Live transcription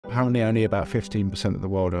Apparently only about 15% of the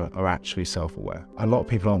world are actually self-aware. A lot of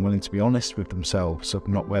people aren't willing to be honest with themselves of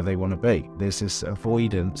not where they want to be. There's this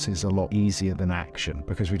avoidance is a lot easier than action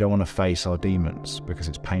because we don't want to face our demons because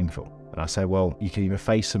it's painful. And I say, well, you can either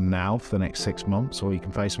face them now for the next 6 months or you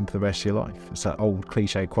can face them for the rest of your life. It's that old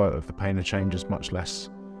cliche quote of the pain of change is much less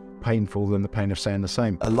painful than the pain of saying the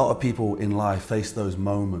same. A lot of people in life face those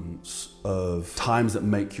moments of times that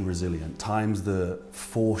make you resilient, times that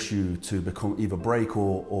force you to become either break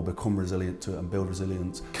or become resilient to it and build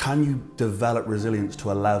resilience. Can you develop resilience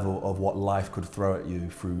to a level of what life could throw at you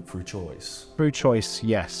through choice? Through choice,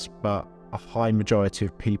 yes, but a high majority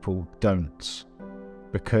of people don't,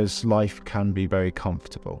 because life can be very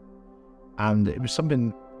comfortable. And it was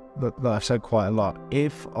something that I've said quite a lot.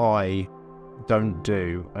 If I don't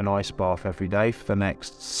do an ice bath every day for the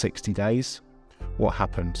next 60 days, what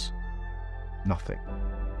happens? Nothing.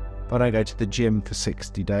 If I don't go to the gym for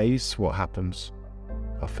 60 days, what happens?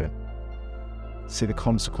 Nothing. See, the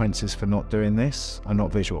consequences for not doing this are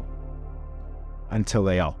not visual until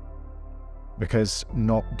they are. Because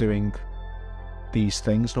not doing these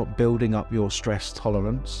things, not building up your stress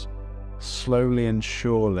tolerance, slowly and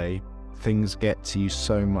surely things get to you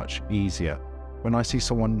so much easier. When I see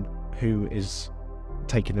someone who is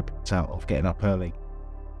taking the piss out of getting up early,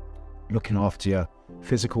 looking after your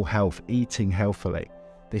physical health, eating healthily,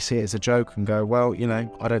 they see it as a joke and go, well, you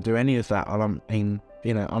know, I don't do any of that,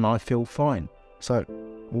 and I feel fine. So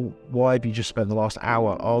why have you just spent the last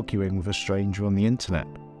hour arguing with a stranger on the internet?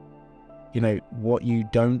 You know, what you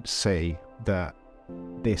don't see that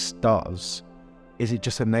this does is it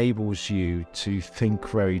just enables you to think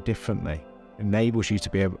very differently, enables you to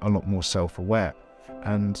be a lot more self-aware.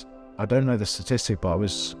 And I don't know the statistic, but I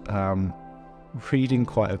was reading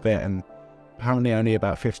quite a bit, and apparently only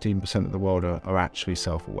about 15% of the world are actually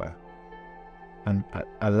self-aware. And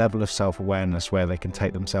a level of self-awareness where they can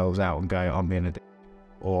take themselves out and go, I'm being a dick,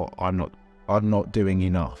 or I'm not doing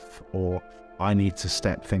enough, or I need to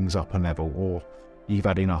step things up a level, or you've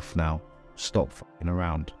had enough now, stop fucking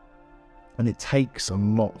around. And it takes a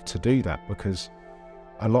lot to do that because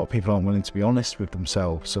a lot of people aren't willing to be honest with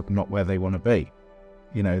themselves of not where they want to be.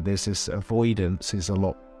 You know, there's this avoidance is a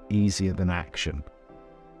lot easier than action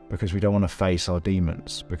because we don't want to face our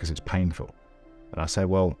demons because it's painful. And I say,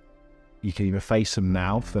 well, you can either face them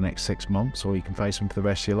now for the next 6 months or you can face them for the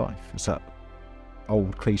rest of your life. It's that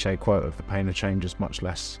old cliche quote of the pain of change is much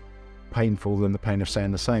less painful than the pain of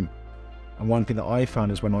saying the same. And one thing that I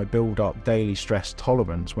found is when I build up daily stress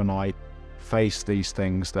tolerance, when I face these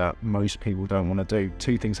things that most people don't want to do,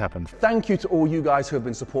 two things happen. Thank you to all you guys who have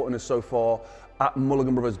been supporting us so far at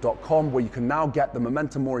Mulliganbrothers.com, where you can now get the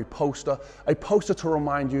Memento Mori poster, a poster to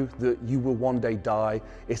remind you that you will one day die.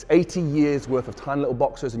 It's 80 years worth of tiny little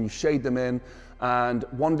boxes and you shade them in, and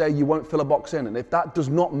one day you won't fill a box in. And if that does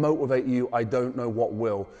not motivate you, I don't know what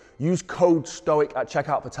will. Use code STOIC at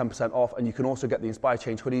checkout for 10% off, and you can also get the Inspire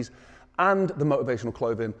Change hoodies and the motivational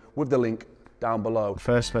clothing with the link down below.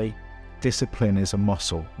 Firstly, discipline is a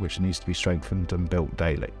muscle which needs to be strengthened and built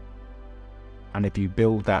daily. And if you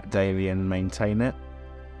build that daily and maintain it,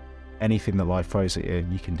 anything that life throws at you,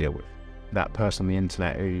 you can deal with. That person on the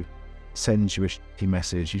internet who sends you a shitty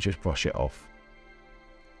message, you just brush it off.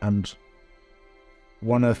 And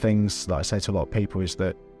one of the things that I say to a lot of people is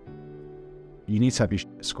that you need to have your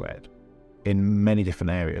shit squared in many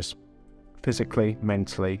different areas: physically,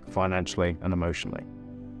 mentally, financially, and emotionally.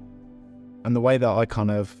 And the way that I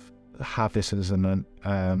kind of have this as an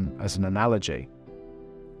analogy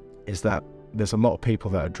is that there's a lot of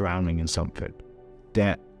people that are drowning in something: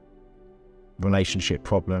 debt, relationship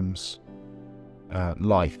problems,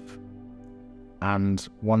 life. And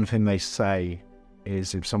one thing they say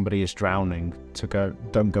is if somebody is drowning,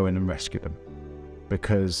 don't go in and rescue them,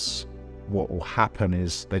 because what will happen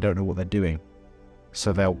is they don't know what they're doing,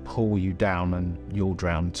 so they'll pull you down and you'll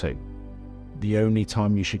drown too. The only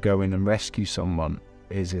time you should go in and rescue someone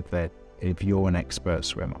is if you're an expert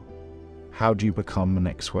swimmer. How do you become an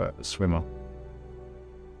expert swimmer?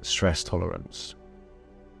 Stress tolerance,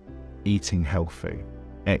 eating healthy,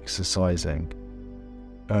 exercising,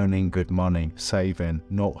 earning good money, saving,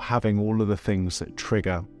 not having all of the things that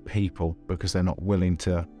trigger people because they're not willing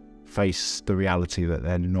to face the reality that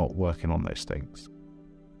they're not working on those things.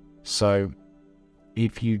 So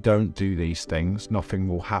if you don't do these things, nothing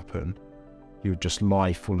will happen.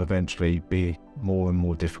 Life will eventually be more and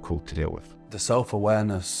more difficult to deal with. The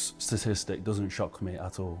self-awareness statistic doesn't shock me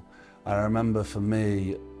at all. I remember for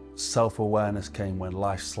me, self-awareness came when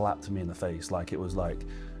life slapped me in the face. Like, it was like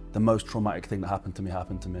the most traumatic thing that happened to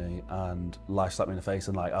me, and life slapped me in the face,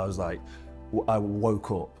 and like I was like, I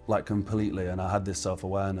woke up like completely, and I had this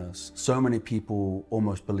self-awareness. So many people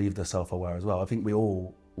almost believe they're self-aware as well. I think we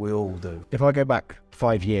all do. If I go back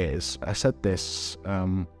 5 years, I said this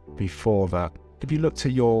before, that if you looked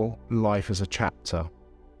at your life as a chapter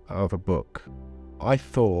of a book, I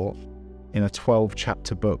thought in a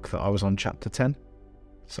 12-chapter book that I was on chapter 10.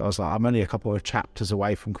 So I was like, I'm only a couple of chapters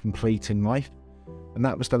away from completing life. And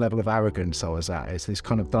that was the level of arrogance I was at. It's this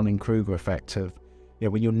kind of Dunning-Kruger effect of, you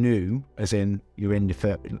know, when you're new, as in you're in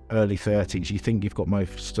your early 30s, you think you've got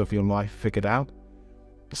most of your life figured out.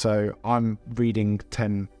 So I'm reading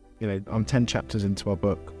 10 chapters into a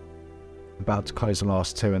book, about to close the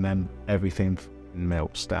last 2, and then everything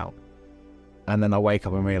melts down. And then I wake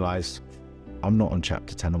up and realise I'm not on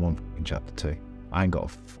chapter 10, I'm on chapter 2. I ain't got a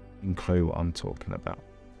fucking clue what I'm talking about.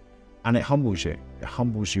 And it humbles you. It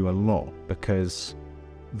humbles you a lot, because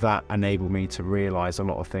that enabled me to realise a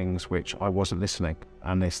lot of things which I wasn't listening.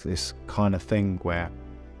 And it's this kind of thing where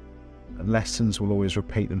lessons will always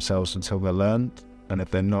repeat themselves until they're learned. And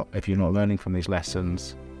if you're not learning from these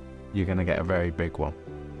lessons, you're going to get a very big one.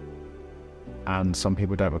 And some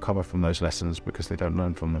people don't recover from those lessons because they don't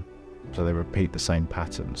learn from them. So they repeat the same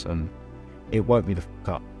patterns, and it woke me the fuck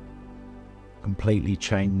up. Completely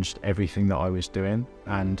changed everything that I was doing,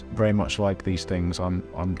 and very much like these things,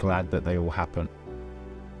 I'm glad that they all happen.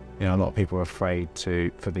 You know, a lot of people are afraid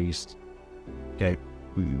for these, you know,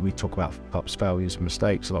 we talk about ups, failures, and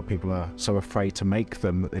mistakes. A lot of people are so afraid to make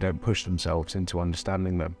them that they don't push themselves into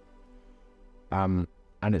understanding them. And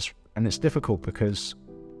it's difficult, because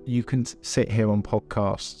you can sit here on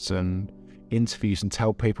podcasts and interviews and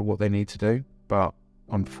tell people what they need to do, but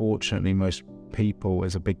unfortunately most people,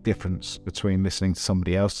 there's a big difference between listening to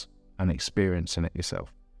somebody else and experiencing it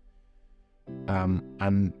yourself.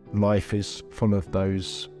 And life is full of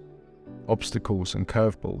those obstacles and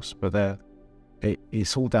curveballs, but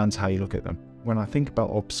it's all down to how you look at them. When I think about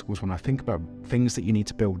obstacles, when I think about things that you need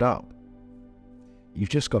to build up, you've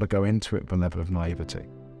just got to go into it with a level of naivety.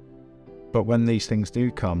 But when these things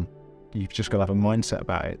do come, you've just got to have a mindset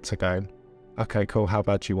about it to go, okay, cool, how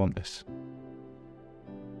bad do you want this?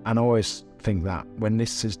 And I always think that when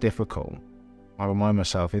this is difficult, I remind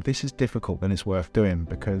myself, if this is difficult, then it's worth doing,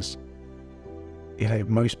 because, you know,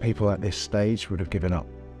 most people at this stage would have given up.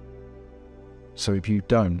 So if you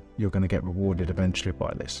don't, you're going to get rewarded eventually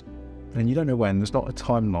by this. And you don't know when, there's not a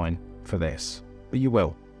timeline for this, but you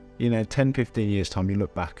will. You know, 10, 15 years time, you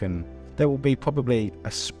look back and there will be probably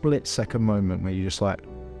a split-second moment where you're just like,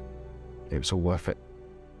 it was all worth it.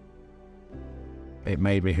 It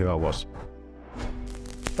made me who I was.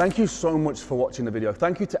 Thank you so much for watching the video.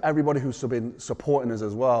 Thank you to everybody who's been supporting us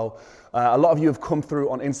as well. A lot of you have come through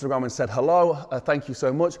on Instagram and said hello. Thank you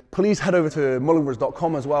so much. Please head over to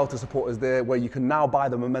Mulliganbrothers.com as well to support us there, where you can now buy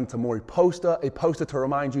the Memento Mori poster, a poster to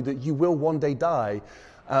remind you that you will one day die,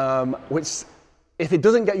 which, if it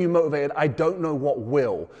doesn't get you motivated, I don't know what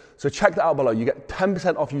will. So check that out below. You get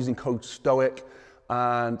 10% off using code STOIC.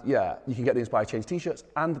 And yeah, you can get the Inspire Change t-shirts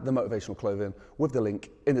and the motivational clothing with the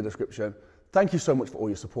link in the description. Thank you so much for all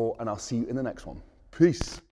your support, and I'll see you in the next one. Peace.